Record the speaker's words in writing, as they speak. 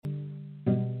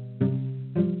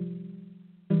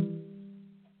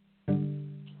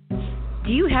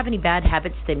Do you have any bad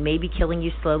habits that may be killing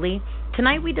you slowly?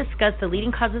 Tonight we discuss the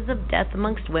leading causes of death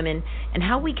amongst women and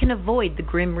how we can avoid the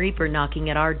Grim Reaper knocking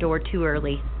at our door too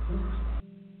early.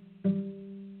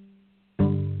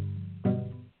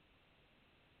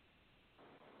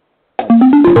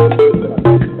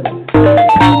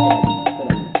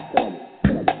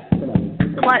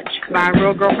 Clutch by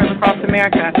Real Girlfriends Across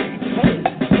America. Hey,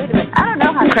 wait a minute. I don't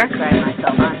know how to describe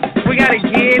myself, honestly. We got to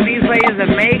give these ladies a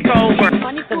makeover.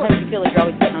 Funny, sometimes you feel like you're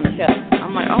always getting on the show.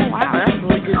 I'm like, oh, wow, that's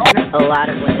really good. A lot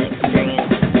of women experience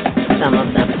some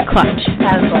of them. Clutch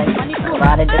has, like, a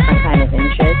lot of different kind of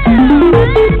interests.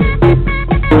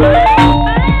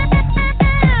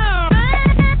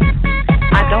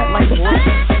 I don't like work.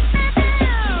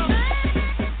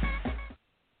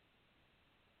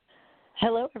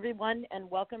 Hello, everyone,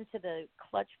 and welcome to the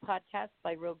Clutch Podcast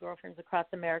by Real Girlfriends Across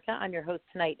America. I'm your host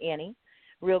tonight, Annie.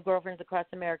 Real Girlfriends Across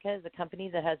America is a company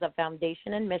that has a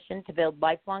foundation and mission to build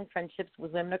lifelong friendships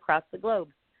with women across the globe.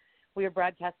 We are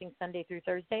broadcasting Sunday through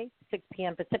Thursday, 6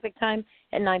 p.m. Pacific Time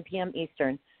and 9 p.m.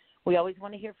 Eastern. We always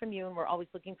want to hear from you, and we're always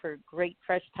looking for great,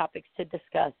 fresh topics to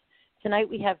discuss. Tonight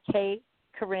we have Kay,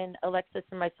 Corinne, Alexis,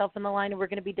 and myself on the line, and we're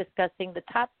going to be discussing the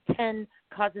top 10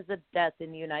 causes of death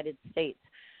in the United States.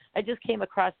 I just came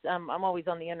across, I'm always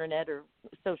on the internet or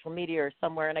social media or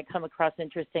somewhere, and I come across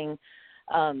interesting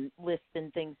lists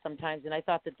and things sometimes, and I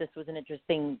thought that this was an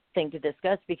interesting thing to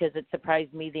discuss because it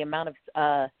surprised me the amount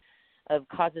of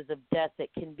causes of death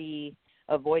that can be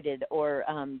avoided, or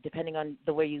depending on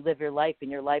the way you live your life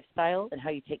and your lifestyle and how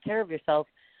you take care of yourself,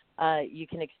 you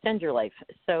can extend your life.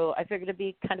 So I figured it'd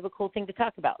be kind of a cool thing to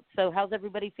talk about. So how's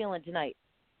everybody feeling tonight?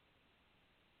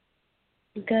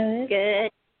 Good.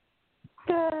 Good.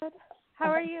 Good.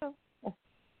 How are you?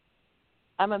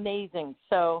 I'm amazing.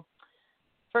 So,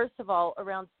 first of all,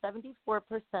 around 74%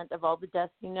 of all the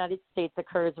deaths in the United States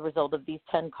occur as a result of these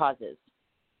 10 causes.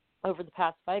 Over the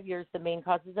past 5 years, the main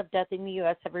causes of death in the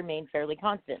U.S. have remained fairly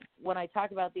constant. When I talk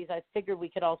about these, I figured we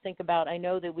could all think about, I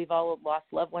know that we've all lost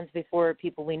loved ones before,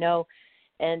 people we know,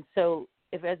 and so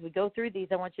as we go through these,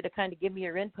 I want you to kind of give me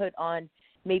your input on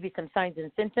maybe some signs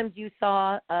and symptoms you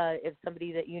saw, if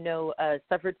somebody that you know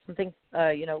suffered some things,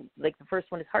 like the first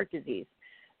one is heart disease.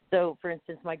 So, for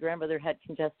instance, my grandmother had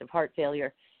congestive heart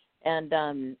failure, and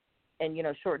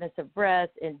shortness of breath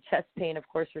and chest pain, of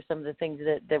course, were some of the things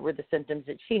that were the symptoms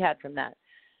that she had from that.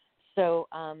 So,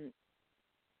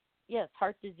 yes,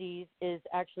 heart disease is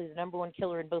actually the number one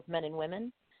killer in both men and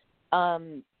women.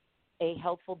 A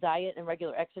healthful diet and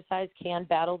regular exercise can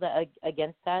battle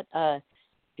against that.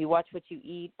 If you watch what you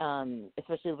eat,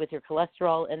 especially with your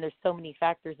cholesterol, and there's so many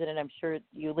factors in it, I'm sure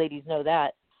you ladies know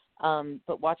that,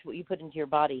 but watch what you put into your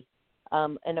body.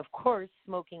 And, of course,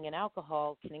 smoking and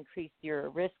alcohol can increase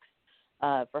your risks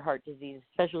for heart disease,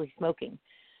 especially smoking.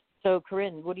 So,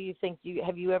 Corinne, what do you think?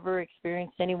 Have you ever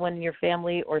experienced anyone in your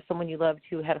family or someone you loved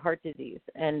who had heart disease?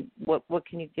 And what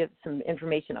can you give some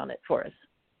information on it for us?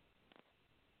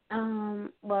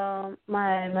 Well,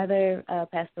 my mother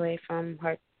passed away from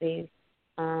heart disease.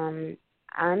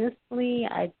 Honestly,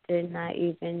 I did not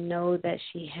even know that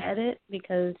she had it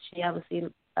because she obviously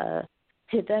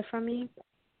hid that from me.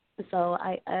 So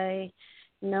I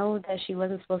know that she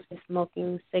wasn't supposed to be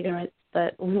smoking cigarettes,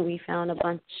 but we found a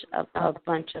bunch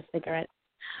of cigarettes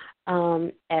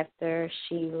after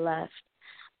she left.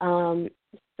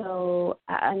 So,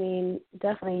 I mean,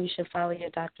 definitely you should follow your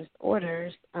doctor's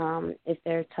orders if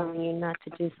they're telling you not to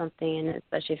do something, and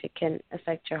especially if it can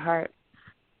affect your heart.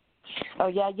 Oh,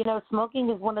 yeah, smoking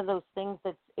is one of those things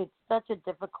it's such a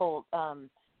difficult,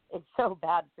 it's so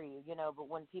bad for you, but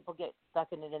when people get stuck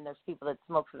in it, and there's people that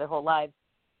smoke for their whole lives.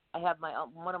 I have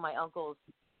one of my uncles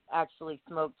actually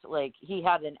smoked, like, he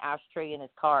had an ashtray in his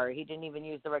car. He didn't even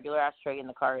use the regular ashtray in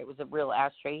the car. It was a real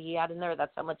ashtray he had in there.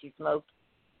 That's how much he smoked.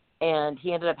 And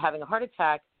he ended up having a heart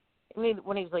attack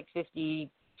when he was like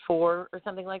 54 or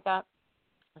something like that.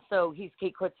 So he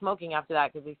quit smoking after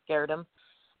that because he scared him.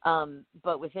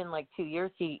 But within like 2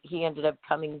 years, he ended up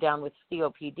coming down with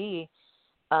COPD.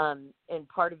 And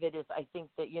part of it is, I think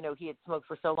that, he had smoked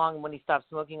for so long, and when he stopped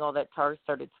smoking, all that tar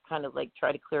started to kind of like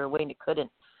try to clear away, and it couldn't.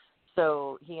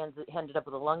 So he ended up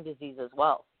with a lung disease as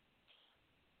well.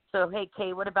 So, hey,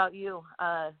 Kay, what about you?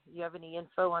 You have any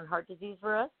info on heart disease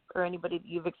for us, or anybody that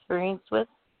you've experienced with?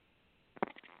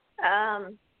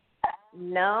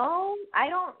 No, I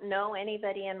don't know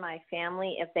anybody in my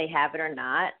family if they have it or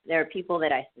not. There are people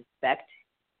that I suspect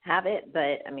have it,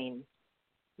 but, I mean,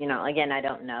 again, I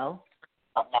don't know.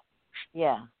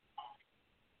 Yeah.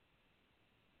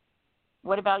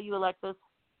 What about you, Alexis?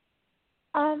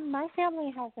 My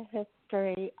family has a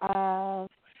history of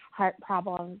heart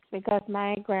problems because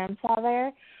my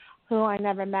grandfather, who I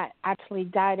never met, actually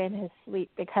died in his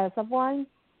sleep because of one.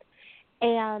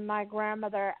 And my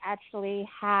grandmother actually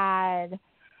had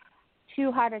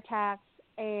 2 heart attacks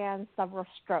and several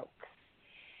strokes.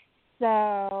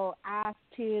 So as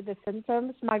to the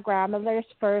symptoms, my grandmother's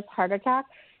first heart attack,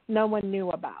 no one knew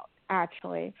about,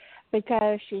 actually,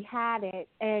 because she had it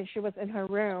and she was in her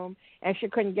room and she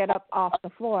couldn't get up off the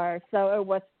floor. So it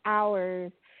was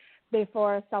hours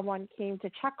before someone came to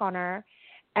check on her.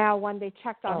 And when they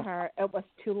checked on her, it was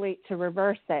too late to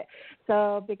reverse it.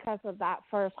 So because of that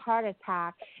first heart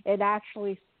attack, it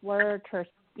actually slurred her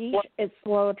speech. It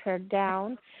slowed her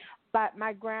down. But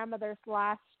my grandmother's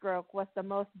last stroke was the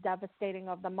most devastating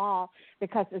of them all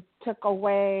because it took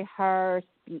away her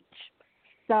speech.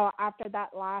 So after that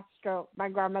last stroke, my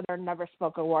grandmother never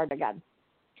spoke a word again.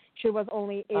 She was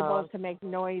only able to make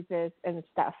noises and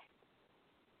stuff.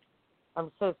 I'm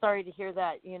so sorry to hear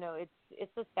that.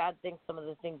 It's a sad thing, some of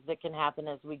the things that can happen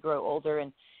as we grow older.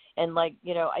 And like,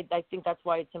 I think that's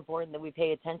why it's important that we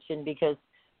pay attention because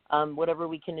whatever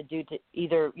we can do to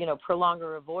either, prolong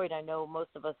or avoid. I know most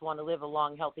of us want to live a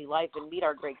long, healthy life and meet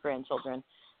our great-grandchildren.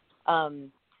 So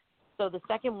the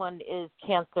second one is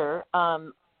cancer.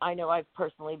 I know I've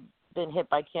personally been hit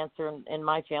by cancer in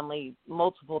my family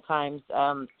multiple times.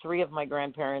 3 of my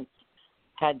grandparents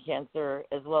had cancer,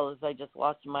 as well as I just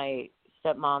lost my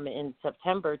stepmom in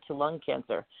September to lung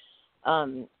cancer.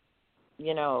 I'm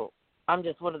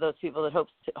just one of those people that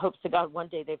hopes to God one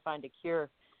day they find a cure.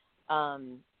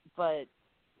 But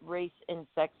race and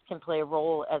sex can play a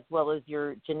role as well as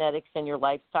your genetics and your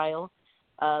lifestyle.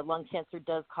 Lung cancer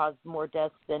does cause more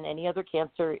deaths than any other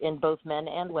cancer in both men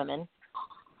and women.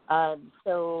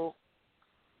 So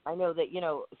I know that,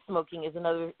 smoking is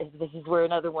this is where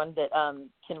another one that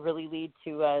can really lead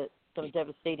to some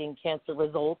devastating cancer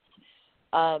results.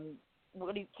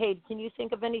 Kate, can you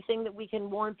think of anything that we can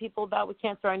warn people about with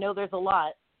cancer? I know there's a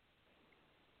lot.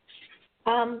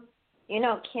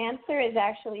 Cancer is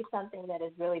actually something that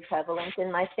is really prevalent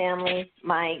in my family.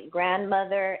 My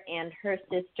grandmother and her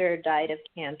sister died of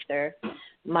cancer.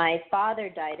 My father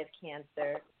died of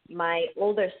cancer. My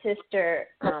older sister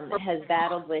has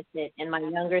battled with it, and my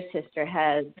younger sister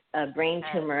has a brain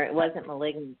tumor. It wasn't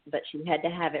malignant, but she had to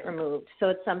have it removed. So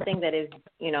it's something that is,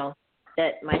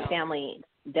 that my family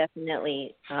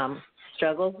definitely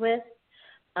struggles with.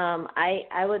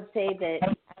 I would say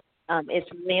that it's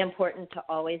really important to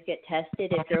always get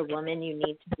tested. If you're a woman, you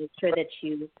need to make sure that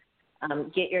you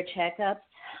get your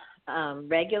checkups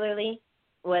regularly,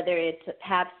 whether it's a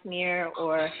pap smear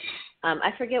or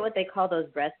I forget what they call those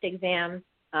breast exams,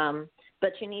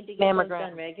 but you need to get those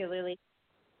done regularly.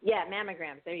 Yeah,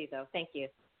 mammograms. There you go. Thank you.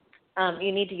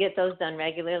 You need to get those done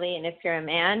regularly. And if you're a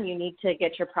man, you need to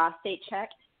get your prostate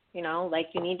checked. You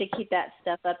need to keep that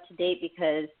stuff up to date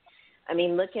because,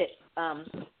 look at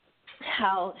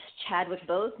how Chadwick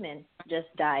Boseman just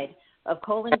died of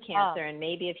colon cancer. And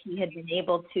maybe if he had been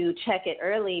able to check it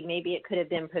early, maybe it could have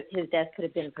been, his death could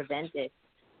have been prevented.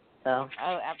 So.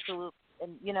 Oh, absolutely.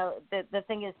 And, the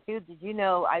thing is, too, did you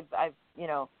know I've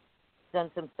done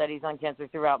some studies on cancer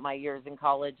throughout my years in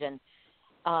college, and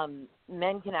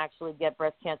men can actually get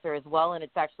breast cancer as well, and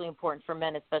it's actually important for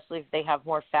men, especially if they have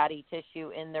more fatty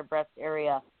tissue in their breast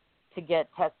area, to get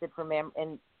tested for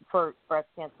breast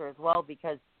cancer as well,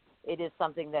 because it is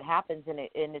something that happens, and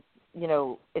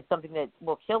it's something that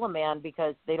will kill a man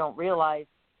because they don't realize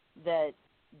that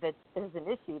there's an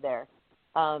issue there.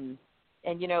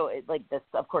 And, like this,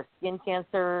 of course, skin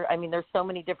cancer. There's so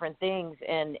many different things.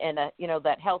 And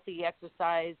that healthy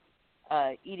exercise,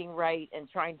 eating right, and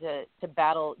trying to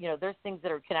battle, there's things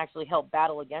that can actually help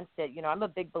battle against it. I'm a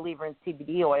big believer in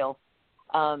CBD oil.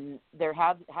 There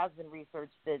has been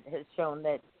research that has shown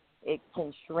that it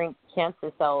can shrink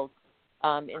cancer cells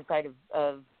inside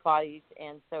of bodies.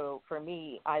 And so for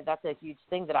me, that's a huge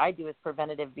thing that I do as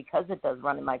preventative because it does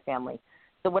run in my family.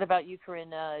 So what about you,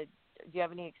 Corinne? Do you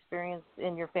have any experience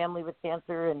in your family with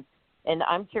cancer? And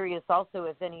I'm curious also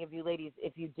if any of you ladies,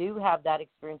 if you do have that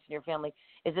experience in your family,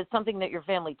 is it something that your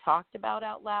family talked about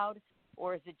out loud,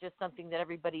 or is it just something that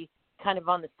everybody kind of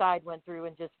on the side went through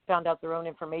and just found out their own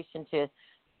information to,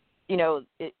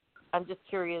 I'm just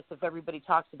curious if everybody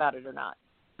talks about it or not.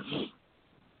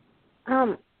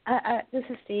 This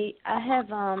is Steve. I have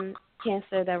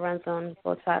cancer that runs on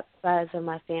both sides of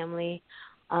my family.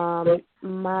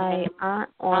 My aunt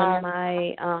on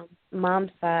my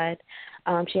mom's side,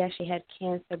 she actually had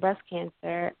cancer, breast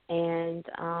cancer, and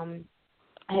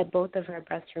I had both of her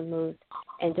breasts removed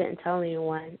and didn't tell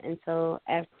anyone until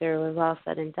after it was all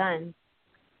said and done.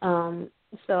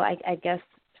 So I guess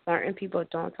certain people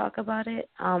don't talk about it.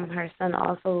 Her son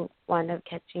also wound up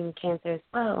catching cancer as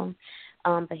well.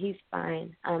 but he's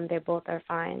fine. They both are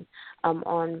fine.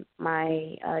 On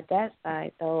my dad's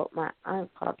side, though, my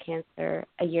aunt caught cancer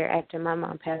a year after my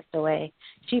mom passed away.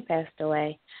 She passed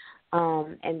away,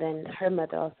 and then her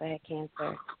mother also had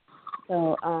cancer.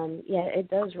 So, yeah, it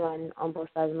does run on both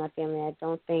sides of my family. I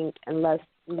don't think, unless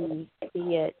we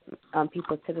see it,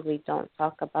 people typically don't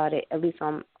talk about it, at least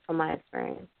from my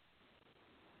experience.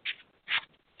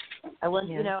 I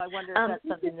wonder, I wonder if that's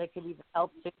something that could even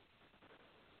help to,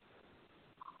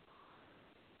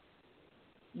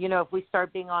 if we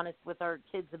start being honest with our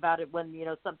kids about it when,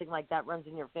 something like that runs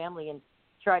in your family, and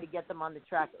try to get them on the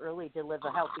track early to live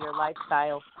a healthier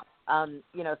lifestyle.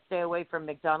 Stay away from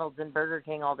McDonald's and Burger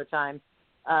King all the time.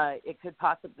 It could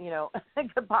possibly,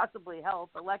 it could possibly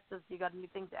help. Alexis, you got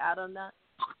anything to add on that?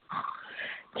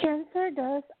 Cancer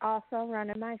does also run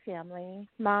in my family.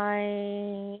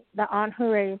 The aunt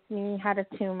who raised me had a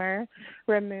tumor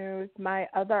removed. My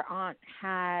other aunt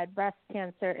had breast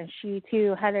cancer, and she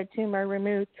too had a tumor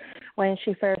removed when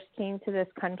she first came to this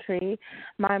country.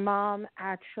 My mom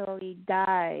actually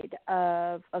died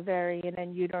of ovarian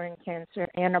and uterine cancer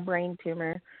and a brain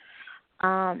tumor.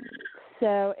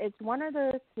 So it's one of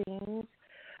those things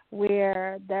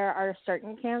where there are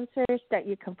certain cancers that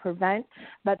you can prevent,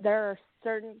 but there are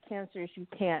certain cancers you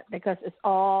can't, because it's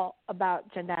all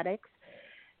about genetics.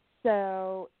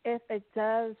 So if it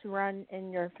does run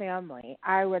in your family,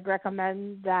 I would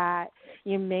recommend that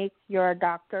you make your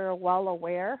doctor well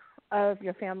aware of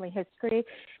your family history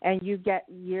and you get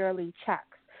yearly checks.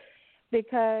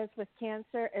 Because with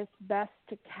cancer, it's best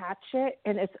to catch it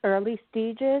in its early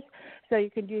stages so you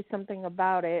can do something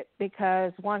about it,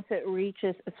 because once it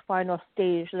reaches its final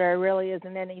stage, there really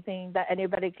isn't anything that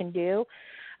anybody can do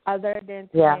other than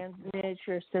to manage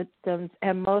your symptoms.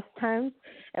 And most times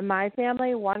in my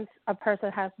family, once a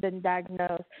person has been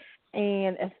diagnosed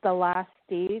and it's the last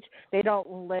stage, they don't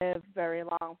live very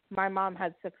long. My mom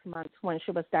had 6 months when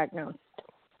she was diagnosed.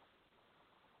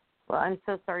 Well, I'm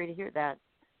so sorry to hear that.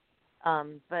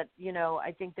 But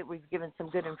I think that we've given some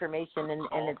good information,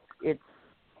 and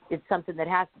it's something that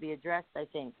has to be addressed, I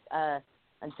think,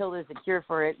 until there's a cure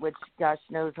for it, which, gosh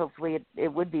knows, hopefully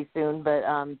it would be soon. But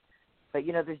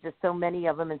there's just so many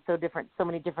of them and so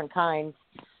many different kinds.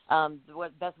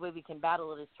 The best way we can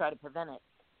battle it is try to prevent it.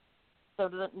 So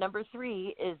number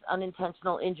 3 is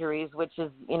unintentional injuries, which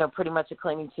is, pretty much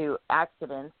acclaiming to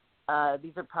accidents.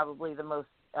 These are probably the most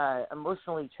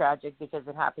emotionally tragic, because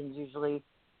it happens usually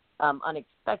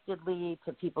unexpectedly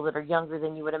to people that are younger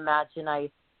than you would imagine. I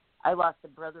lost a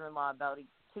brother-in-law about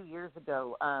 2 years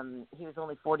ago. He was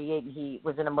only 48, and he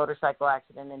was in a motorcycle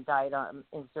accident and died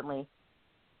instantly.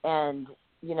 And,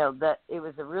 that it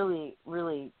was a really,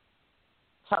 really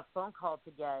tough phone call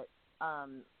to get.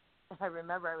 I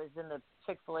remember I was in the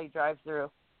Chick-fil-A drive-thru,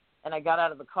 and I got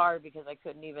out of the car because I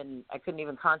couldn't even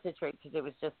concentrate, because it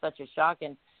was just such a shock.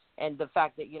 And the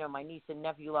fact that, my niece and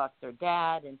nephew lost their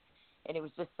dad, and it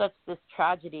was just such this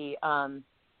tragedy, and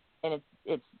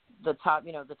it's the top,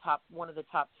 one of the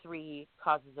top 3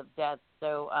 causes of death.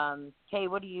 So, Kay,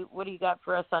 what do you got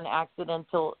for us on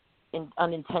accidental and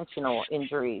unintentional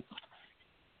injuries?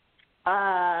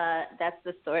 That's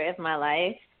the story of my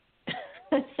life.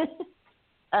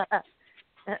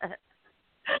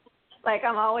 Like,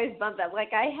 I'm always bumped up.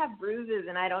 Like, I have bruises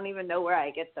and I don't even know where I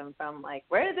get them from. Like,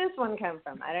 where did this one come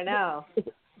from? I don't know.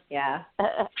 Yeah.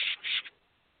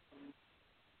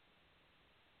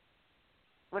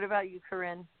 What about you,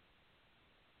 Corinne?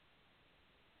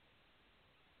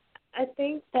 I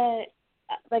think that,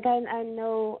 like, I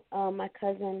know my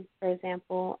cousin, for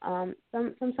example,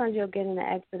 sometimes you'll get in an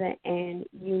accident and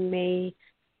you may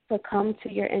succumb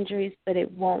to your injuries, but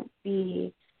it won't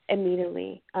be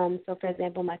immediately. So, for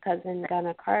example, my cousin got in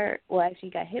a car, actually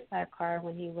got hit by a car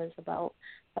when he was about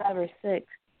 5 or 6,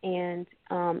 and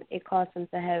it caused him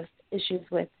to have issues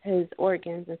with his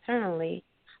organs internally.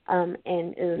 And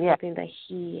it was something that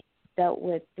he dealt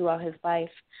with throughout his life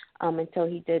until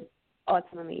he did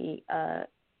ultimately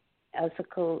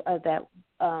succumb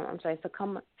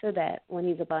to that when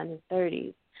he's about in his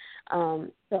 30s.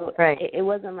 So it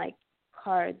wasn't like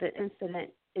the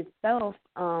incident itself,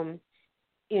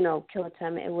 killed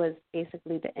him. It was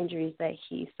basically the injuries that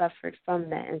he suffered from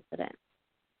that incident.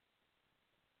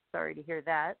 Sorry to hear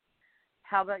that.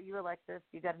 How about you, Alexis?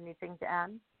 You got anything to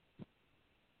add?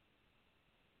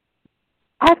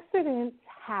 Accidents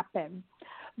happen,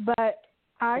 but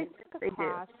I took a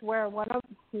class where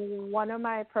one of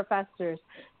my professors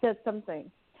said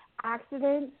something.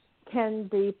 Accidents can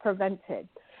be prevented,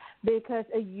 because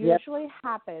it usually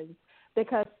happens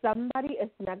because somebody is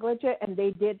negligent and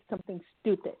they did something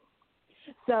stupid.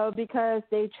 So because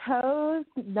they chose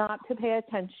not to pay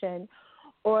attention,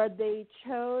 or they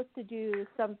chose to do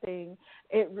something,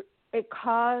 it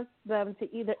caused them to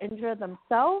either injure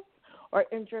themselves or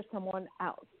injure someone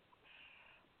else.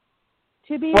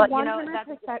 To be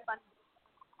 100%.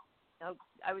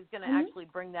 I was going to actually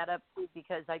bring that up too,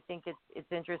 because I think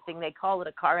it's interesting. They call it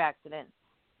a car accident,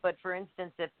 but for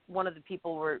instance, if one of the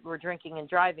people were drinking and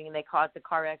driving and they caused a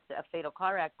fatal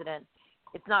car accident,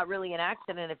 it's not really an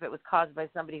accident if it was caused by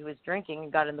somebody who was drinking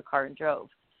and got in the car and drove,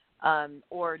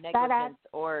 or negligence,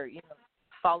 or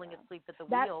falling asleep at the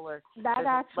wheel, or that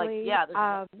actually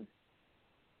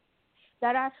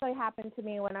happened to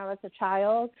me when I was a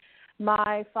child.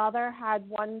 My father had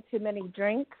one too many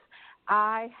drinks.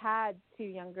 I had 2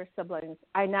 younger siblings.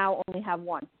 I now only have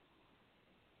 1.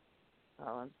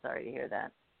 Oh, I'm sorry to hear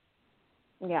that.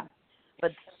 Yeah.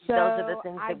 But so those are the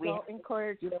things that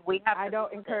I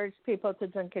don't encourage people to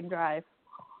drink and drive.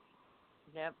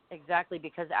 Yep, exactly,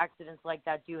 because accidents like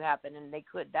that do happen, and that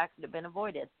could have been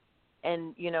avoided.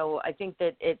 And, I think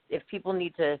that if people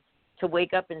need to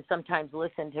wake up and sometimes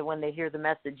listen to when they hear the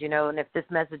message, and if this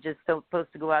message is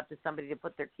supposed to go out to somebody to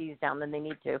put their keys down, then they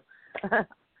need to.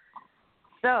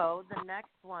 So the next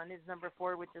one is number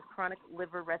 4, which is chronic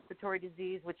liver respiratory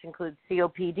disease, which includes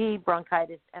COPD,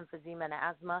 bronchitis, emphysema, and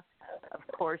asthma. Of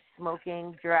course,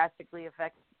 smoking drastically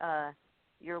affects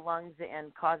your lungs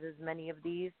and causes many of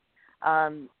these.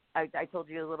 I told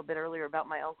you a little bit earlier about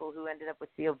my uncle who ended up with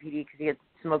COPD because he had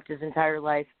smoked his entire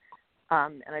life,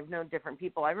 and I've known different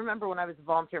people. I remember when I was a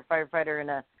volunteer firefighter in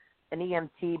an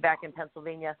EMT back in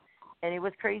Pennsylvania, and it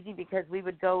was crazy because we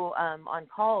would go on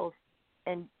calls,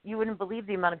 and you wouldn't believe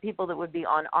the amount of people that would be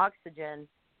on oxygen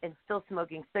and still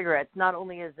smoking cigarettes. Not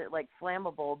only is it like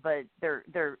flammable, but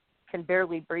they're can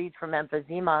barely breathe from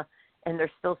emphysema, and they're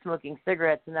still smoking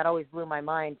cigarettes, and that always blew my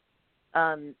mind.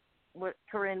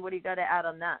 Corinne, what do you got to add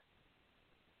on that?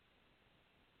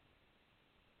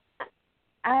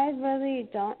 I really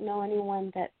don't know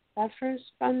anyone that suffers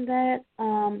from that,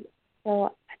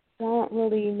 so I don't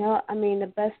really know. I mean, the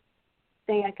best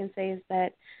thing I can say is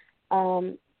that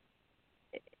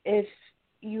if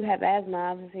you have asthma,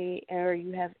 obviously, or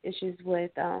you have issues with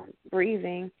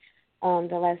breathing,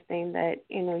 the last thing that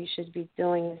you should be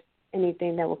doing is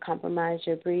anything that will compromise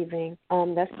your breathing.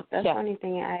 That's the only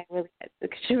thing I really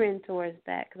contribute towards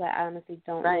that, because I honestly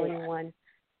don't know anyone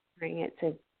bring it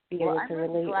to be able to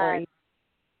relate.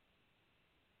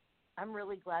 I'm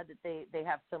really glad that they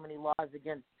have so many laws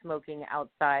against smoking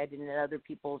outside and in other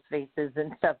people's faces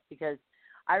and stuff, because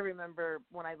I remember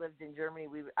when I lived in Germany,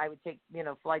 I would take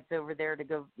flights over there to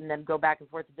go and then go back and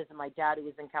forth to visit my dad, who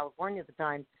was in California at the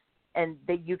time, and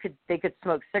they could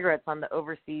smoke cigarettes on the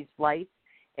overseas flights,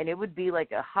 and it would be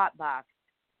like a hot box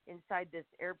inside this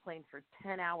airplane for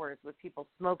 10 hours with people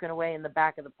smoking away in the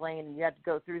back of the plane, and you had to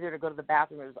go through there to go to the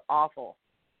bathroom. It was awful.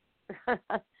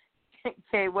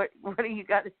 Okay, what do you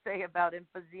got to say about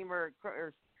emphysema,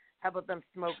 or how about them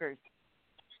smokers?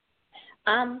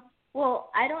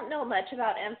 Well, I don't know much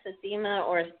about emphysema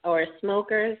or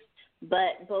smokers,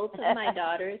 but both of my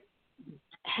daughters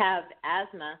have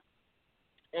asthma.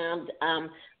 And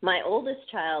my oldest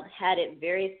child had it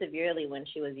very severely when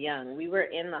she was young. We were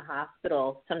in the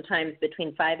hospital sometimes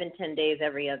between 5 and 10 days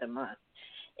every other month.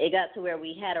 It got to where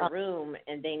we had a room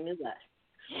and they knew us.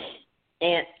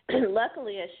 And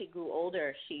luckily, as she grew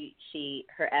older,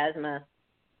 her asthma,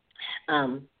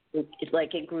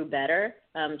 it grew better.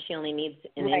 She only needs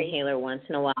an inhaler once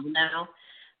in a while now.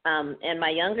 And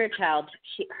my younger child,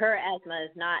 her asthma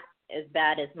is not as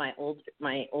bad as my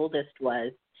oldest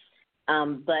was.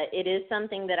 But it is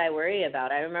something that I worry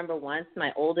about. I remember once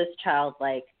my oldest child,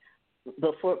 right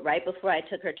before I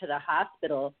took her to the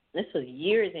hospital, this was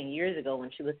years and years ago when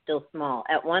she was still small.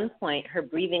 At one point, her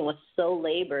breathing was so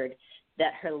labored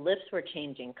that her lips were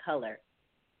changing color.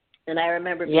 And I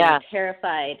remember being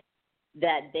terrified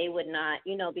that they would not,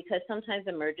 because sometimes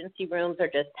emergency rooms are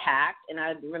just packed. And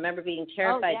I remember being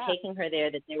terrified taking her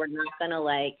there that they were not going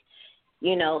to,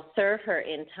 serve her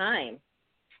in time.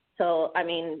 So, I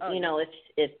mean,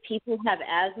 if people have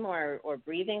asthma or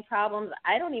breathing problems,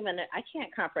 I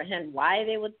can't comprehend why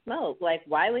they would smoke. Like,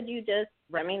 why would you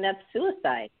that's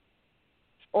suicide.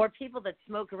 Or people that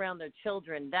smoke around their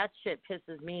children, that shit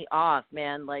pisses me off,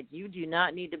 man. Like, you do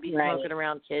not need to be smoking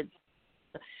around kids.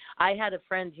 I had a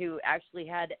friend who actually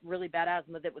had really bad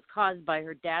asthma that was caused by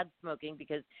her dad smoking,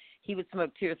 because he would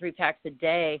smoke 2 or 3 packs a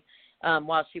day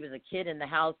while she was a kid in the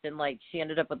house, and she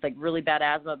ended up with really bad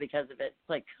asthma because of it. It's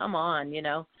like, come on,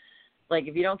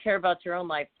 if you don't care about your own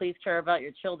life, please care about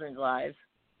your children's lives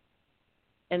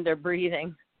and their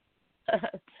breathing.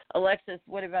 Alexis,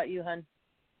 what about you, hon?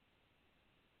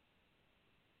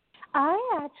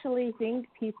 I actually think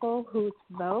people who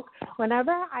smoke,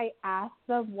 whenever I ask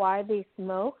them why they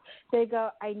smoke, they go,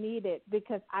 I need it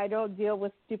because I don't deal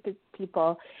with stupid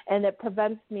people and it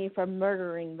prevents me from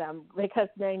murdering them because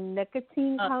their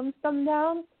nicotine calms them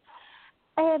down.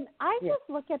 And I just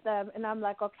look at them and I'm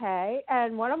like, okay.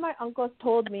 And one of my uncles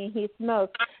told me he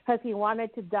smoked because he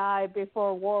wanted to die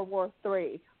before World War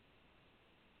III.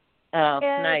 Oh,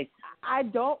 And nice. I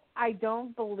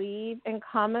don't believe in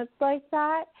comments like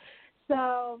that.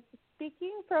 So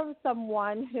speaking from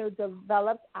someone who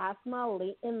developed asthma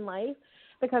late in life,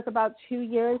 because about 2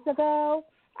 years ago,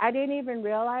 I didn't even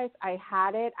realize I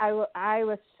had it. I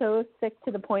was so sick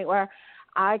to the point where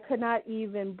I could not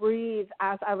even breathe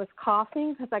as I was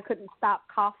coughing because I couldn't stop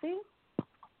coughing.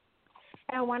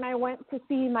 And when I went to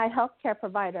see my healthcare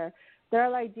provider, they're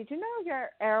like, did you know your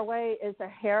airway is a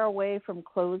hair away from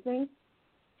closing?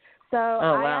 So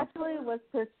I actually was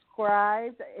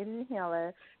prescribed an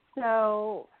inhaler.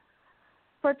 So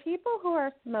for people who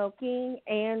are smoking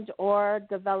and or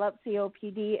develop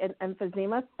COPD and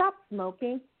emphysema, stop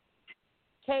smoking.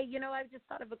 Okay, I just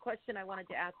thought of a question I wanted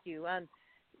to ask you.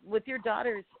 With your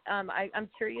daughters, I'm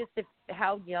curious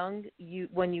how young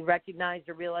when you recognized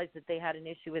or realized that they had an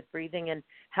issue with breathing, and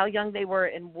how young they were,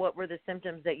 and what were the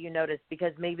symptoms that you noticed?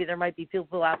 Because maybe there might be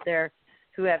people out there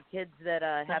who have kids that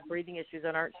have breathing issues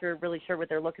and aren't really sure what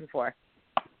they're looking for.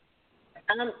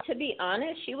 To be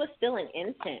honest, she was still an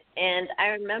infant. And I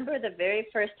remember the very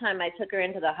first time I took her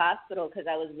into the hospital because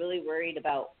I was really worried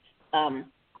about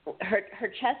her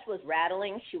chest was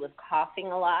rattling. She was coughing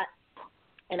a lot.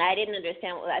 And I didn't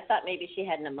understand. I thought maybe she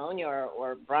had pneumonia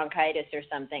or bronchitis or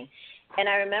something. And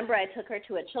I remember I took her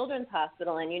to a children's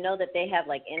hospital, and you know that they have,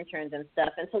 like, interns and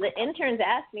stuff. And so the interns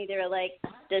asked me, they were like,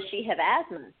 does she have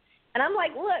asthma? And I'm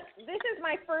like, look, this is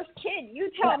my first kid. You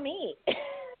tell me.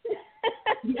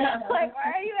 Like,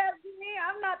 why are you asking me?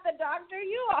 I'm not the doctor.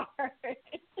 You are.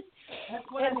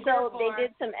 And so they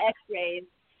did some X-rays.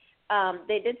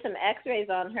 They did some X-rays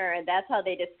on her, and that's how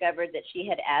they discovered that she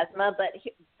had asthma. But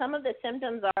some of the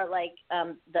symptoms are like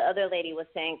the other lady was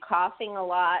saying, coughing a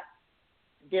lot,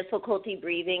 difficulty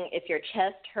breathing, if your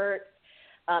chest hurts,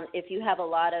 if you have a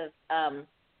lot of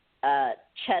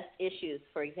chest issues.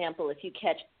 For example, if you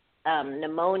catch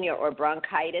pneumonia or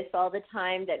bronchitis all the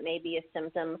time, that may be a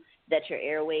symptom that your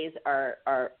airways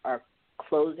are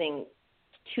closing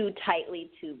too tightly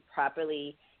to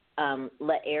properly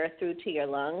let air through to your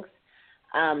lungs.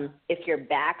 If your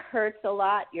back hurts a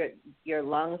lot, your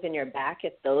lungs and your back,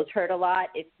 if those hurt a lot,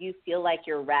 if you feel like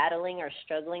you're rattling or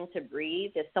struggling to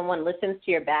breathe, if someone listens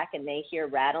to your back and they hear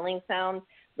rattling sounds,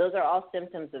 those are all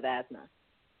symptoms of asthma.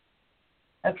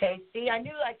 Okay. See, I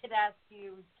knew I could ask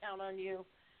you, count on you.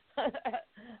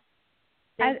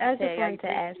 I just wanted to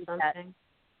ask something.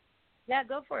 Yeah,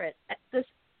 go for it. This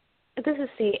is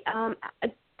C.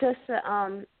 Just to,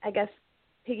 I guess,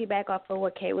 piggyback off of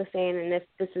what Kate was saying, and if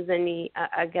this is any,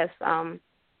 I guess,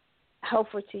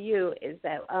 helpful to you, is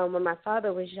that when my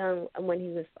father was young, when he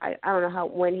was, I don't know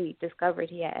when he discovered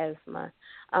he had asthma,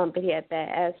 but he had bad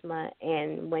asthma,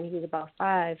 and when he was about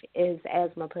 5, his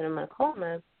asthma put him in a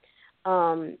coma.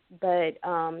 But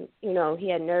he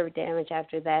had nerve damage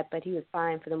after that, but he was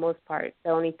fine for the most part.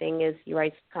 The only thing is he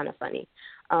writes kind of funny,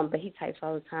 but he types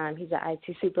all the time. He's an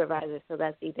IT supervisor, so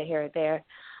that's either here or there.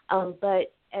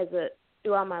 But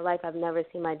throughout my life, I've never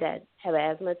seen my dad have an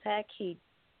asthma attack. He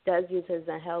does use his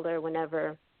inhaler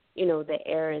whenever, the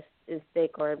air is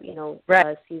thick or,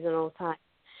 seasonal time.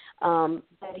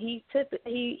 But he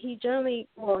generally,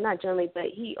 well, not generally, but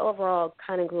he overall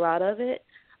kind of grew out of it.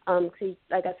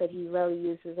 Like I said, he rarely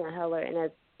uses an inhaler,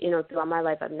 and throughout my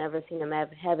life, I've never seen him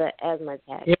have an asthma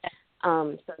attack. Yeah.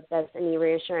 So if that's any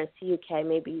reassurance to you, Kay,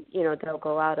 maybe, they'll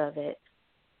go out of it.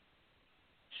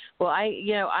 Well, I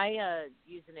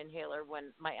use an inhaler when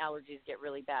my allergies get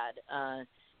really bad.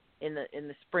 In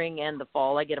the spring and the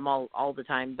fall, I get them all the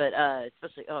time. But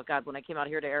especially, oh God, when I came out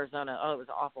here to Arizona, it was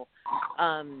awful.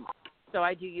 So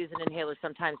I do use an inhaler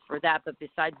sometimes for that. But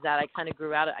besides that, I kind of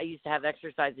grew out of. I used to have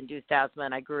exercise-induced asthma,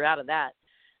 and I grew out of that.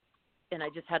 And I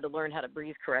just had to learn how to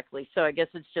breathe correctly. So I guess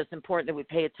it's just important that we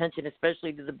pay attention,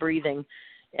 especially to the breathing,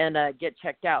 and get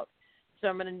checked out. So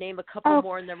I'm going to name a couple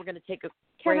more, and then we're going to take a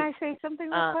break. Can I say something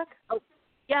real quick? Oh,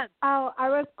 yeah. I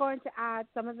was going to add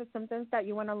some of the symptoms that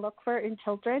you want to look for in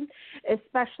children,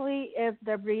 especially if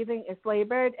their breathing is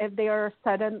labored, if they are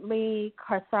suddenly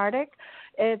cathartic,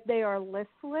 if they are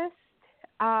listless,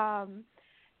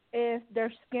 if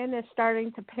their skin is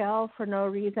starting to pale for no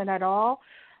reason at all.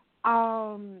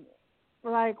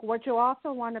 Like what you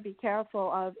also want to be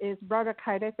careful of is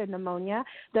bronchitis and pneumonia.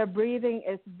 Their breathing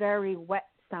is very wet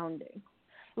sounding.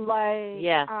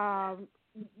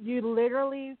 they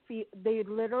literally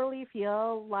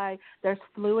feel like there's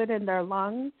fluid in their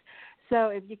lungs. So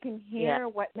if you can hear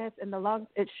wetness in the lungs,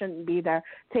 it shouldn't be there.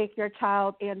 Take your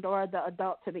child and or the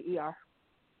adult to the ER.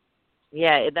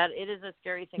 Yeah, it is a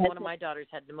scary thing. One of my daughters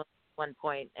had pneumonia at one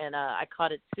point, and I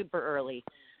caught it super early,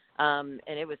 and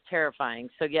it was terrifying.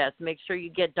 So, yes, make sure you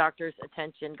get doctor's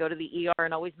attention. Go to the ER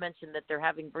and always mention that they're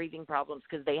having breathing problems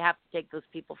because they have to take those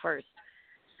people first.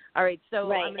 All right,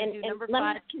 so I'm going to do number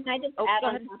 5. Can I just add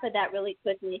on top of that really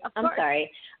quickly? I'm sorry.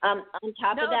 On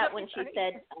top of that, when she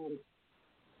said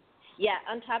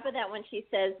on top of that, when she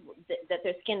says that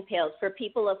their skin pales, for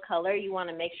people of color, you want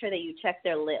to make sure that you check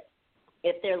their lips.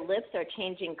 If their lips are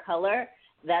changing color,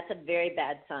 that's a very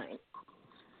bad sign.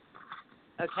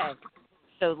 Okay.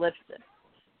 So that's,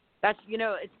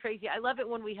 it's crazy. I love it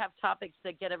when we have topics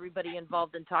that get everybody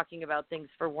involved in talking about things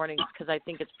for warnings because I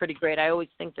think it's pretty great. I always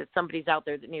think that somebody's out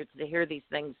there that needs to hear these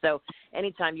things. So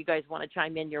anytime you guys want to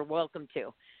chime in, you're welcome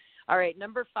to. All right.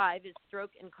 Number 5 is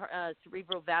stroke and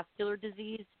cerebrovascular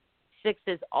disease. 6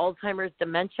 is Alzheimer's,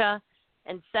 dementia.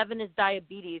 And 7 is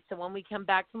diabetes. So when we come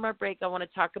back from our break, I want to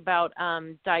talk about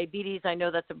diabetes. I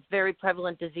know that's a very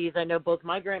prevalent disease. I know both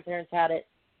my grandparents had it.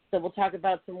 So we'll talk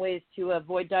about some ways to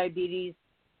avoid diabetes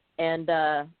and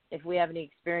if we have any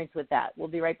experience with that. We'll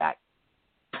be right back.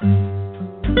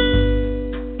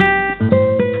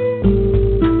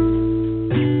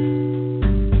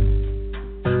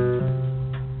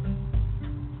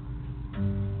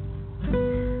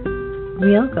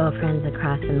 Real Girlfriends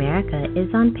Across America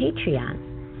is on Patreon.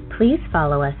 Please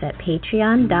follow us at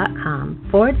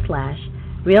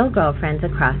patreon.com/Real Girlfriends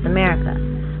Across America.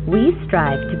 We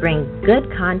strive to bring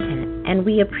good content and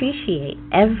we appreciate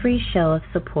every show of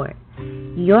support.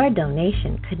 Your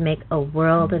donation could make a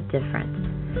world of difference.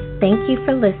 Thank you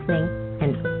for listening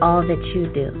and all that you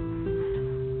do.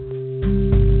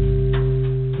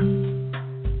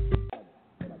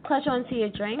 Clutch onto your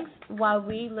drinks while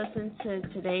we listen to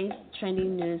today's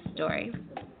trending news story.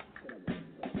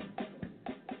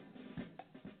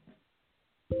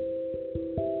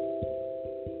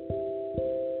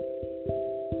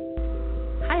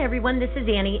 Hi everyone, this is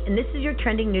Annie, and this is your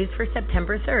trending news for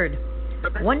September 3rd.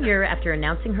 1 year after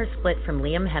announcing her split from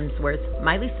Liam Hemsworth,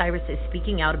 Miley Cyrus is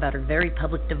speaking out about her very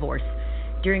public divorce.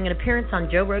 During an appearance on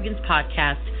Joe Rogan's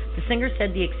podcast, the singer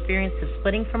said the experience of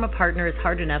splitting from a partner is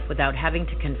hard enough without having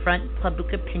to confront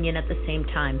public opinion at the same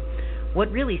time. What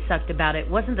really sucked about it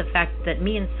wasn't the fact that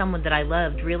me and someone that I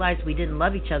loved realized we didn't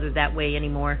love each other that way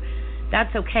anymore.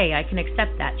 That's okay, I can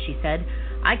accept that, she said.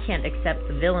 I can't accept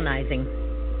the villainizing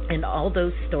and all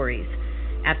those stories.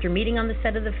 After meeting on the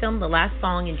set of the film The Last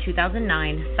Song in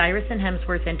 2009, Cyrus and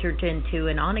Hemsworth entered into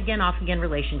an on-again, off-again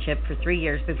relationship for 3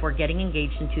 years before getting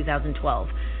engaged in 2012.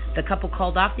 The couple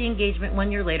called off the engagement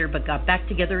 1 year later but got back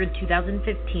together in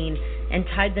 2015 and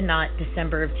tied the knot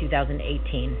December of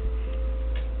 2018.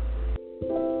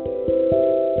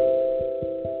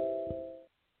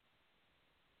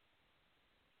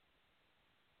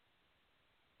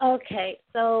 Okay,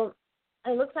 so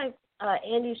it looks like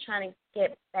Andy's trying to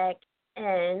get back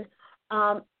in,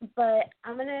 but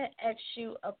I'm going to ask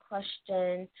you a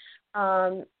question,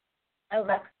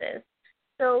 Alexis.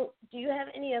 So do you have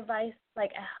any advice,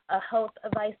 like a health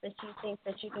advice that you think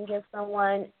that you can give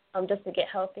someone just to get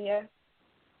healthier?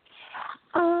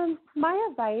 My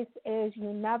advice is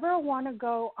you never want to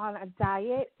go on a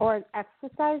diet or an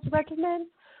exercise regimen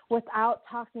without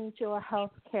talking to a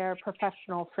healthcare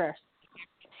professional first.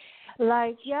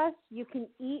 Like, yes, you can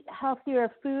eat healthier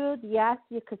food. Yes,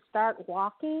 you could start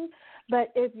walking.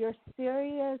 But if you're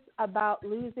serious about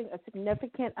losing a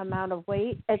significant amount of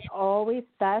weight, it's always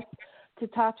best to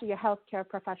talk to your healthcare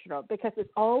professional because it's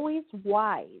always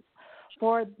wise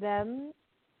for them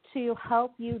to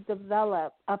help you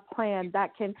develop a plan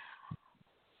that can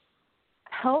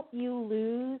help you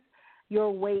lose your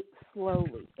weight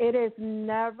slowly. It is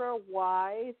never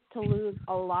wise to lose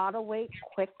a lot of weight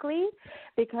quickly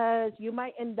because you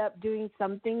might end up doing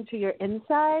something to your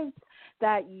insides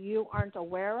that you aren't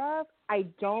aware of. I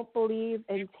don't believe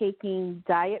in taking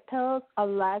diet pills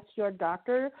unless your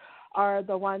doctor are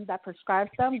the one that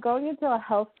prescribes them. Going into a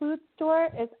health food store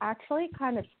is actually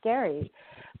kind of scary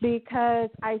because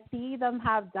I see them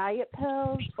have diet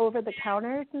pills over the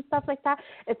counters and stuff like that.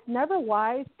 It's never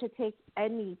wise to take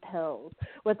any pills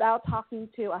without talking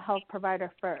to a health provider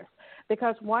first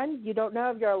because, one, you don't know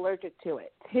if you're allergic to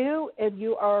it. Two, if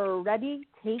you are already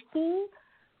taking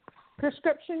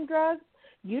prescription drugs,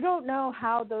 you don't know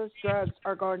how those drugs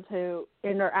are going to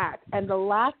interact. And the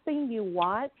last thing you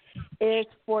want is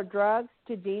for drugs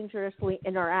to dangerously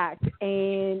interact.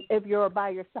 And if you're by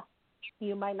yourself,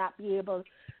 you might not be able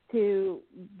to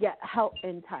get help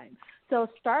in time. So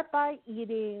start by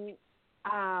eating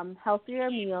healthier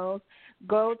meals.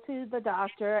 Go to the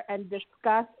doctor and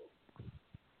discuss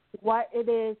what it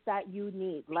is that you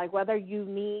need, like whether you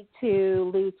need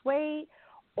to lose weight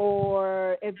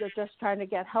or if you're just trying to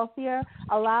get healthier.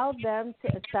 Allow them to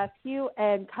assess you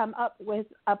and come up with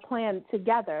a plan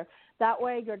together. That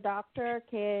way your doctor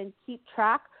can keep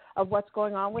track of what's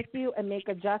going on with you and make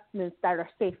adjustments that are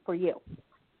safe for you.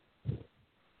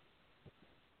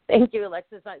 Thank you,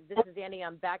 Alexis. This is Annie.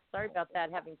 I'm back. Sorry about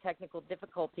that, having technical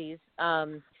difficulties.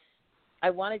 I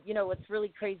wanted, what's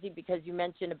really crazy because you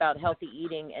mentioned about healthy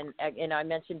eating, and I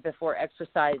mentioned before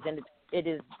exercise, and it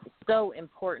is so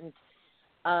important.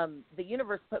 The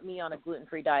universe put me on a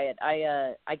gluten-free diet.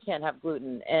 I can't have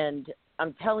gluten, and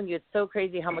I'm telling you, it's so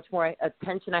crazy how much more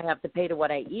attention I have to pay to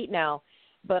what I eat now.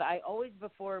 But I always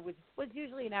before was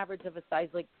usually an average of a size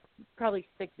like probably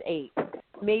 6'8",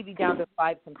 maybe down to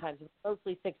 5 sometimes,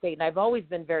 mostly 6'8", and I've always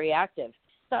been very active.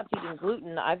 Stopped eating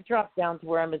gluten. I've dropped down to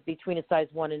where I'm between a size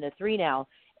 1 and a 3 now,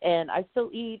 and I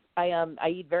still eat. I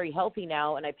eat very healthy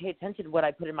now, and I pay attention to what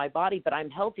I put in my body. But I'm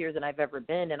healthier than I've ever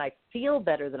been, and I feel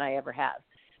better than I ever have.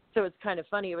 So it's kind of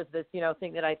funny. It was this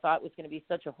thing that I thought was going to be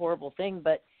such a horrible thing,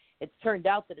 but it's turned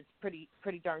out that it's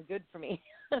pretty darn good for me.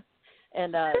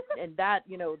 And that,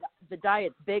 the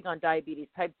diet's big on diabetes.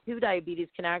 Type 2 diabetes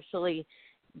can actually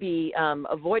be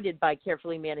avoided by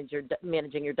carefully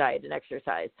managing your diet and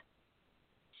exercise.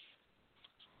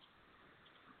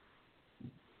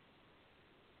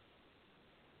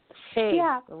 Hey,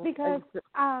 yeah, because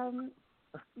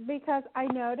I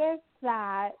noticed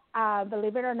that,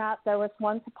 believe it or not, there was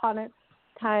once upon a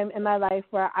time in my life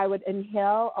where I would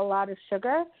inhale a lot of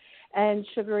sugar and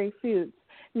sugary foods.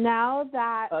 Now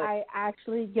that I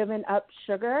actually given up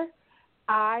sugar,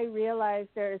 I realize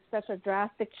there is such a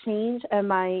drastic change in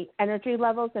my energy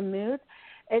levels and mood.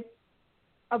 It's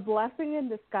a blessing in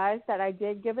disguise that I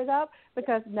did give it up,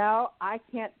 because now I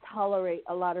can't tolerate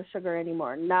a lot of sugar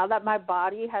anymore. Now that my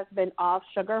body has been off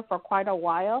sugar for quite a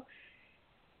while,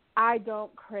 I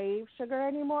don't crave sugar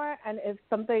anymore, and if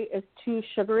something is too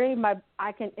sugary,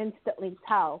 I can instantly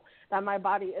tell that my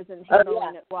body isn't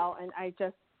handling it well, and I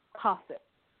just toss it.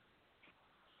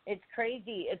 It's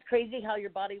crazy. It's crazy how your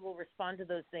body will respond to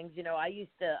those things. I used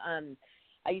to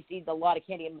eat a lot of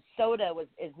candy, and soda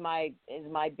is my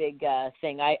big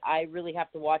thing. I really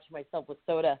have to watch myself with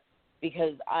soda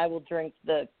because I will drink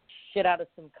the shit out of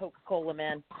some Coca-Cola,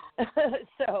 man.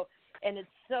 And it's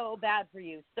so bad for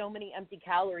you. So many empty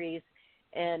calories,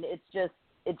 and it's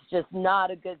just not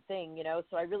a good thing,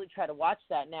 So I really try to watch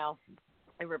that now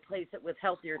and replace it with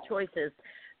healthier choices.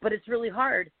 But it's really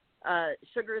hard.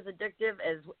 Sugar is addictive,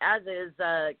 as is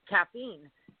caffeine.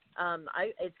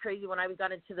 It's crazy when I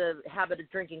got into the habit of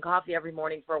drinking coffee every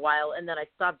morning for a while, and then I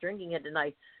stopped drinking it, and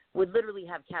I would literally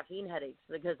have caffeine headaches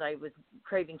because I was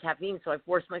craving caffeine, so I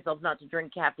forced myself not to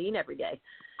drink caffeine every day.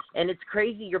 And it's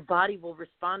crazy. Your body will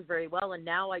respond very well, and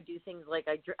now I do things like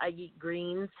I eat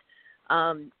greens.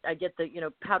 I get the,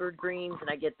 powdered greens, and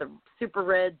I get the super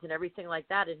reds and everything like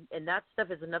that, and that stuff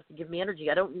is enough to give me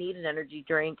energy. I don't need an energy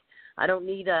drink. I don't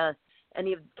need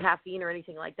any of caffeine or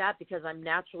anything like that because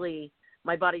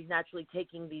my body's naturally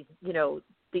taking these,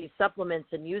 these supplements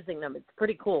and using them. It's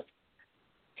pretty cool.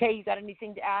 Kay, you got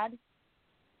anything to add?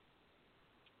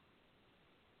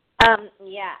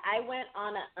 Yeah, I went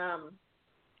on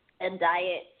a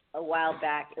diet a while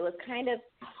back. It was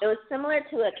similar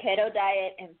to a keto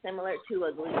diet and similar to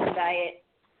a gluten diet,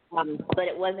 but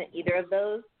it wasn't either of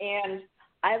those. And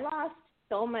I lost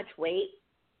so much weight.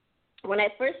 When I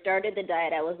first started the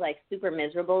diet, I was like super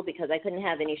miserable because I couldn't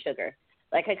have any sugar.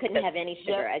 Like I couldn't have any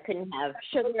sugar. I couldn't have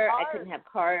sugar. I couldn't have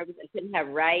carbs. I couldn't have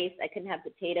rice. I couldn't have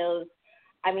potatoes.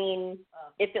 I mean,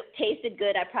 if it tasted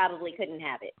good, I probably couldn't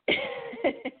have it.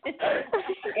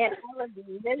 And I was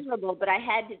miserable, but I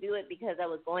had to do it because I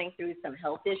was going through some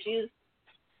health issues.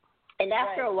 And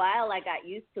after a while, I got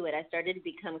used to it. I started to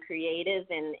become creative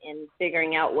in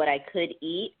figuring out what I could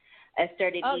eat. I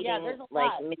started eating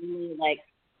mainly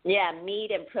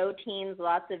meat and proteins,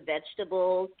 lots of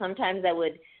vegetables. Sometimes I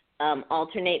would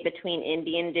alternate between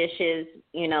Indian dishes,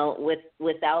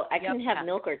 without, I couldn't have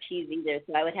milk or cheese either,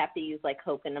 so I would have to use like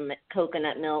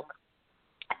coconut milk,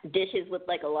 dishes with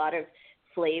like a lot of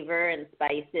flavor and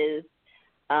spices.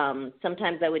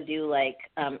 Sometimes I would do like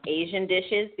Asian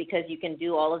dishes because you can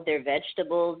do all of their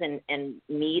vegetables and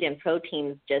meat and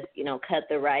proteins, just, cut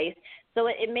the rice. So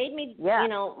it made me,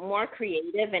 more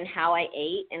creative in how I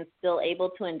ate and still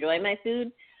able to enjoy my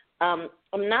food.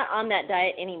 I'm not on that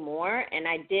diet anymore, and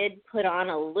I did put on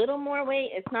a little more weight.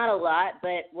 It's not a lot,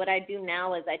 but what I do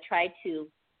now is I try to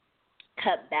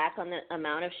cut back on the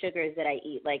amount of sugars that I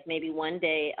eat. Like maybe one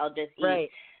day I'll just eat Right.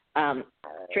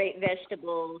 straight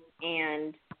vegetables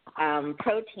and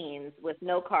proteins with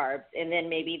no carbs, and then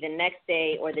maybe the next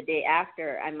day or the day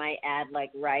after I might add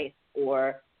like rice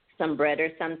or some bread or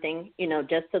something,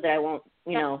 just so that I won't,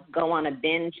 go on a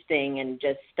binge thing and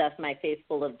just stuff my face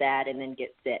full of that and then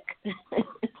get sick.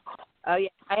 Oh yeah,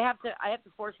 I have to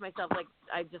force myself. Like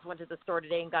I just went to the store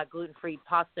today and got gluten-free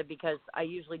pasta because I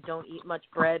usually don't eat much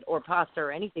bread or pasta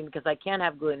or anything because I can't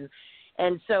have gluten.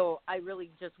 And so I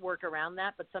really just work around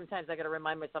that, but sometimes I got to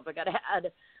remind myself I got to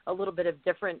add a little bit of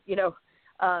different,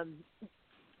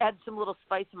 add some little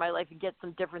spice in my life and get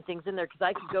some different things in there because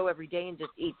I could go every day and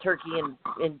just eat turkey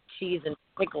and cheese and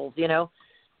pickles,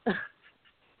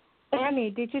 Annie,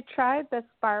 did you try the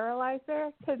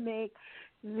spiralizer to make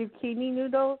zucchini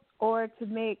noodles or to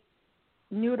make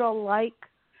noodle-like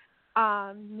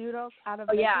noodles out of?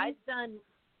 Oh yeah,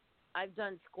 I've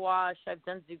done squash, I've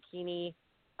done zucchini.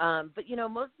 But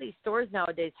most of these stores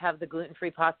nowadays have the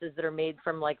gluten-free pastas that are made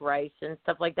from like rice and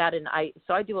stuff like that, and I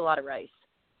do a lot of rice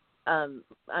on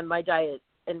my diet.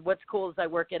 And what's cool is I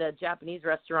work at a Japanese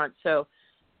restaurant, so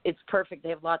it's perfect. They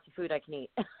have lots of food I can eat.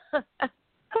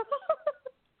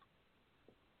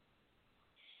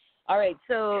 All right,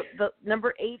 so the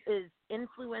number 8 is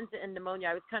influenza and pneumonia.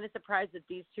 I was kind of surprised that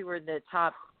these two were in the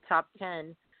top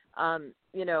 10.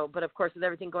 But of course with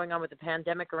everything going on with the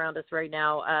pandemic around us right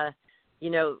now,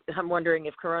 I'm wondering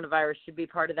if coronavirus should be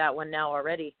part of that one now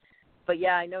already. But,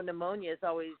 yeah, I know pneumonia is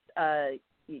always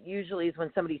usually is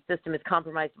when somebody's system is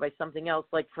compromised by something else.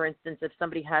 Like, for instance, if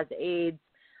somebody has AIDS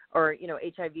or,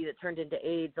 HIV that turned into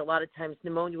AIDS, a lot of times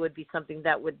pneumonia would be something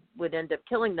that would end up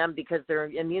killing them because their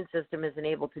immune system isn't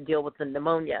able to deal with the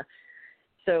pneumonia.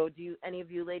 So do any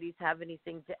of you ladies have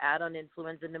anything to add on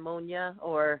influenza pneumonia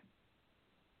or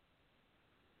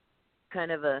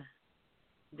kind of a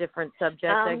different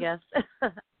subject, I guess?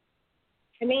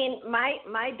 I mean,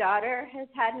 my daughter has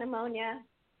had pneumonia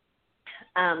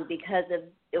because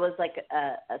it was like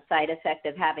a side effect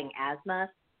of having asthma.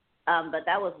 But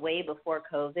that was way before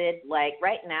COVID. Like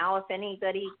right now, if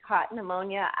anybody caught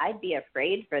pneumonia, I'd be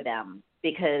afraid for them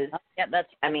because,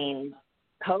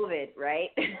 COVID, right?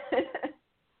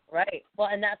 Right. Well,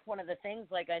 and that's one of the things,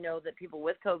 like I know that people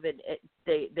with COVID,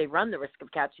 they run the risk of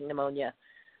catching pneumonia.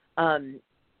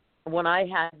 When I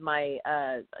had my,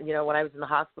 when I was in the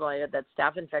hospital, I had that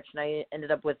staph infection. I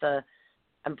ended up with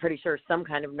I'm pretty sure some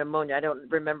kind of pneumonia. I don't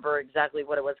remember exactly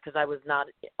what it was because I was not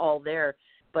all there.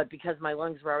 But because my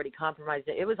lungs were already compromised,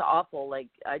 it was awful. Like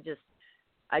I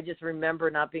just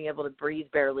remember not being able to breathe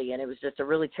barely, and it was just a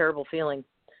really terrible feeling.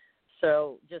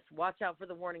 So just watch out for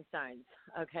the warning signs.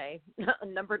 Okay.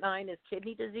 Number 9 is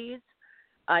kidney disease.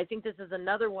 I think this is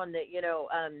another one that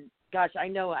I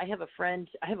know I have a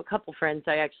couple friends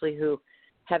who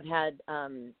have had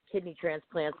kidney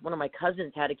transplants. One of my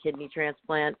cousins had a kidney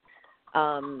transplant.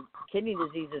 Kidney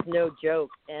disease is no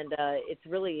joke, and it's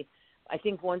really. I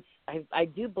think I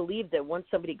do believe that once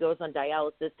somebody goes on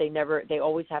dialysis, they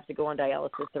always have to go on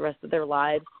dialysis the rest of their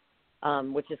lives,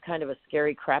 which is kind of a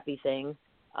scary, crappy thing.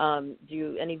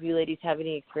 Do any of you ladies have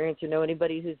any experience or know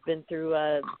anybody who's been through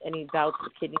any bouts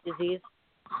with kidney disease?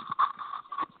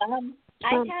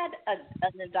 I had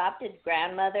an adopted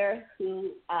grandmother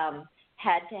who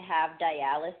had to have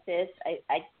dialysis.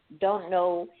 I don't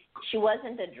know. She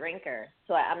wasn't a drinker,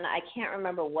 so I can't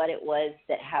remember what it was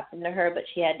that happened to her, but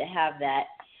she had to have that.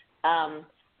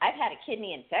 I've had a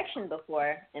kidney infection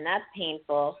before, and that's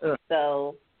painful. Ugh.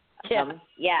 So,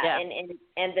 Yeah.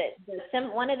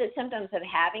 And one of the symptoms of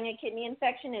having a kidney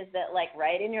infection is that, like,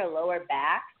 right in your lower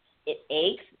back, it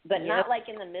aches, but not like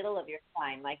in the middle of your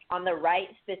spine, like on the right,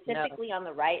 specifically on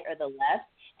the right or the left.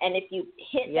 And if you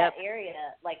hit that area,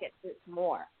 like it hurts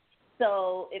more.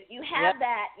 So if you have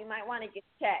that, you might want to get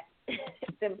checked.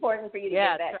 It's important for you to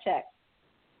get that checked.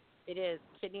 It is.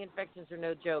 Kidney infections are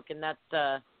no joke, and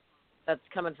that's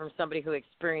coming from somebody who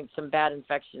experienced some bad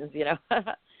infections,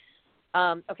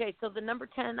 Okay, so the number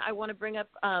 10 I want to bring up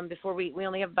before we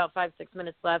only have about 5-6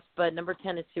 minutes left, but number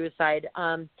 10 is suicide.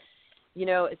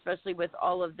 Especially with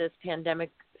all of this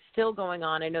pandemic still going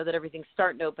on, I know that everything's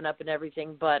starting to open up and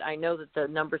everything, but I know that the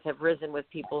numbers have risen with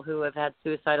people who have had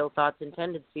suicidal thoughts and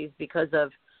tendencies because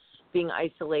of being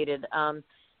isolated.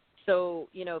 So,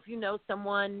 if you know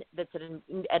someone that's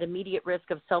at immediate risk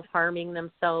of self-harming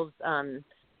themselves,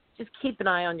 just keep an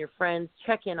eye on your friends,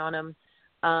 check in on them.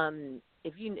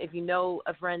 If you know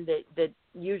a friend that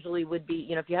usually would be,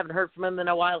 if you haven't heard from them in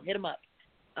a while, hit them up.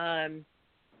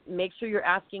 Make sure you're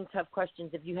asking tough questions.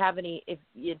 If you have any,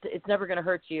 it's never going to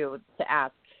hurt you to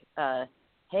ask,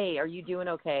 hey, are you doing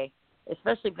okay?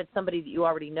 Especially if it's somebody that you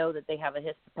already know that they have a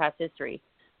past history.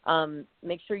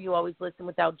 Make sure you always listen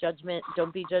without judgment.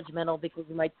 Don't be judgmental because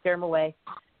you might scare them away.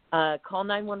 Call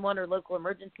 911 or local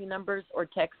emergency numbers or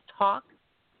text TALK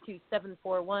to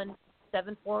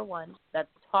 741-741. That's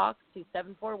TALK to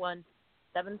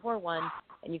 741-741,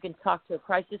 and you can talk to a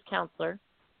crisis counselor.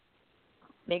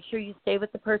 Make sure you stay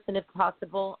with the person if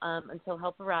possible until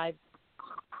help arrives.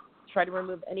 Try to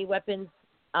remove any weapons,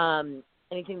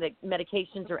 anything that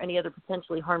medications or any other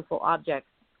potentially harmful objects.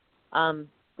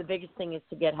 The biggest thing is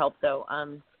to get help, though.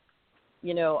 I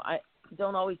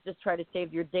don't always just try to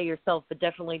save your day yourself, but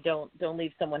definitely don't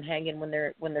leave someone hanging when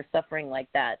they're suffering like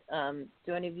that.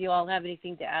 Do any of you all have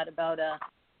anything to add about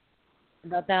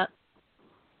that?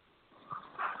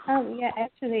 Yeah,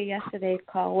 actually, yesterday's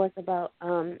call was about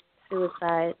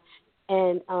suicide,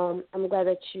 and I'm glad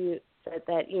that you said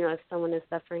that, if someone is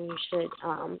suffering, you should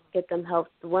get them help.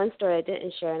 The one story I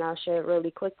didn't share, and I'll share it really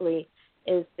quickly,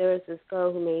 is there was this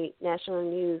girl who made national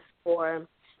news for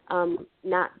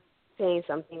not saying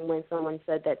something when someone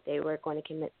said that they were going to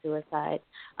commit suicide.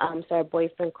 So her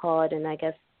boyfriend called, and I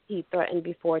guess he threatened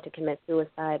before to commit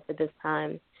suicide, but this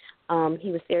time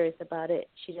he was serious about it.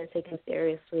 She didn't take him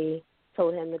seriously,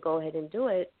 told him to go ahead and do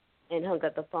it, and hung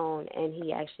up the phone, and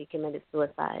he actually committed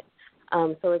suicide.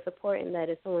 So it's important that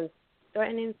if someone's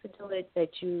threatening to do it, that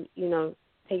you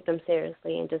take them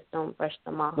seriously and just don't brush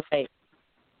them off. Right.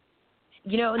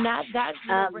 And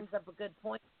that brings up a good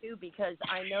point, too, because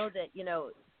I know that,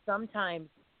 sometimes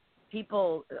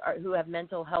people who have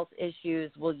mental health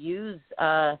issues will use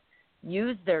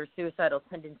their suicidal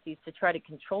tendencies to try to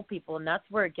control people, and that's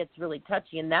where it gets really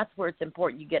touchy, and that's where it's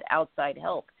important you get outside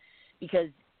help, because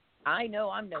I know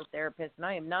I'm no therapist, and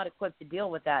I am not equipped to deal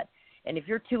with that. And if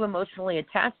you're too emotionally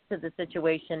attached to the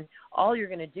situation, all you're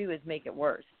going to do is make it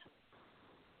worse.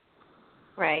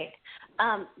 Right.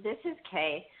 This is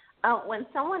Kay. When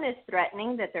someone is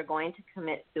threatening that they're going to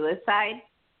commit suicide,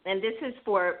 and this is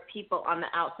for people on the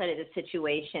outside of the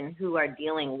situation who are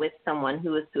dealing with someone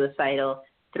who is suicidal,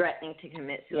 threatening to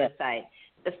commit suicide,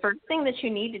 the first thing that you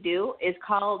need to do is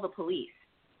call the police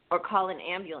or call an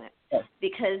ambulance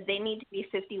because they need to be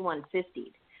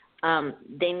 5150'd.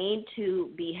 They need to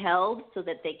be held so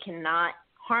that they cannot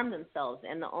harm themselves,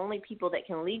 and the only people that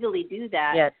can legally do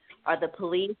that are the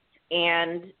police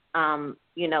and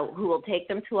who will take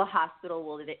them to a hospital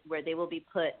where they will be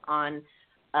put on,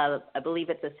 I believe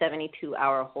it's a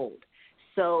 72-hour hold.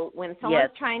 So when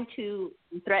someone's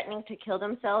threatening to kill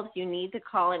themselves, you need to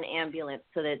call an ambulance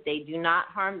so that they do not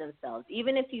harm themselves.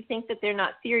 Even if you think that they're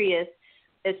not serious,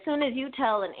 as soon as you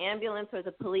tell an ambulance or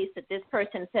the police that this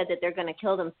person said that they're going to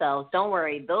kill themselves, don't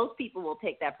worry, those people will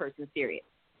take that person serious.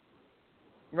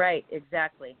 Right,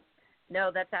 exactly.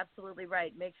 No, that's absolutely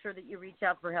right. Make sure that you reach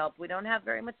out for help. We don't have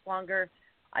very much longer.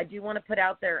 I do want to put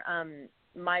out there,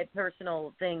 my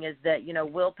personal thing is that,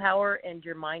 willpower and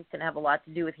your mind can have a lot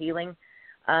to do with healing.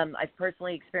 I've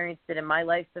personally experienced it in my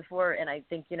life before, and I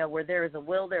think, where there is a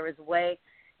will, there is a way.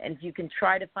 And if you can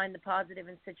try to find the positive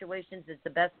in situations, it's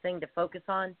the best thing to focus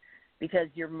on because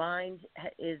your mind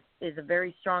is a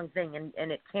very strong thing,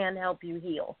 and it can help you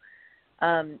heal.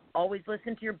 Always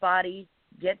listen to your body.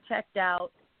 Get checked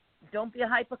out. Don't be a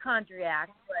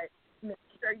hypochondriac, but make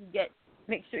sure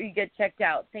you get checked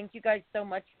out. Thank you guys so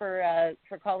much for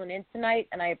calling in tonight,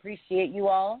 and I appreciate you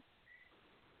all.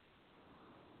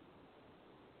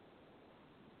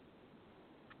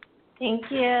 Thank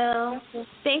you.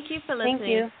 Thank you for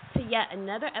listening to yet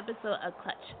another episode of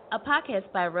Clutch, a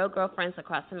podcast by Real Girlfriends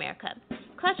across America.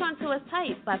 Clutch onto us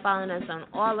tight by following us on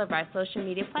all of our social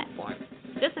media platforms.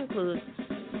 This includes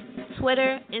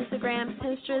Twitter, Instagram,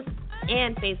 Pinterest,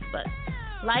 and Facebook.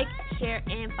 Like, share,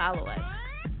 and follow us.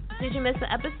 Did you miss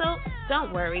the episode?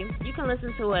 Don't worry. You can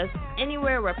listen to us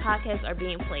anywhere where podcasts are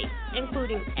being played,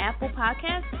 including Apple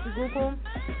Podcasts, Google,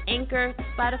 Anchor,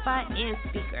 Spotify, and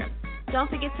Speaker. Don't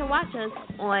forget to watch us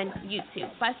on YouTube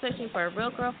by searching for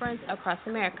Real Girlfriends Across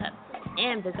America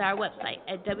and visit our website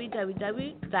at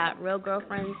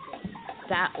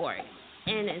www.realgirlfriends.org.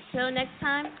 And until next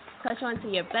time, clutch on to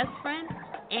your best friend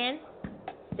and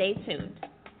stay tuned.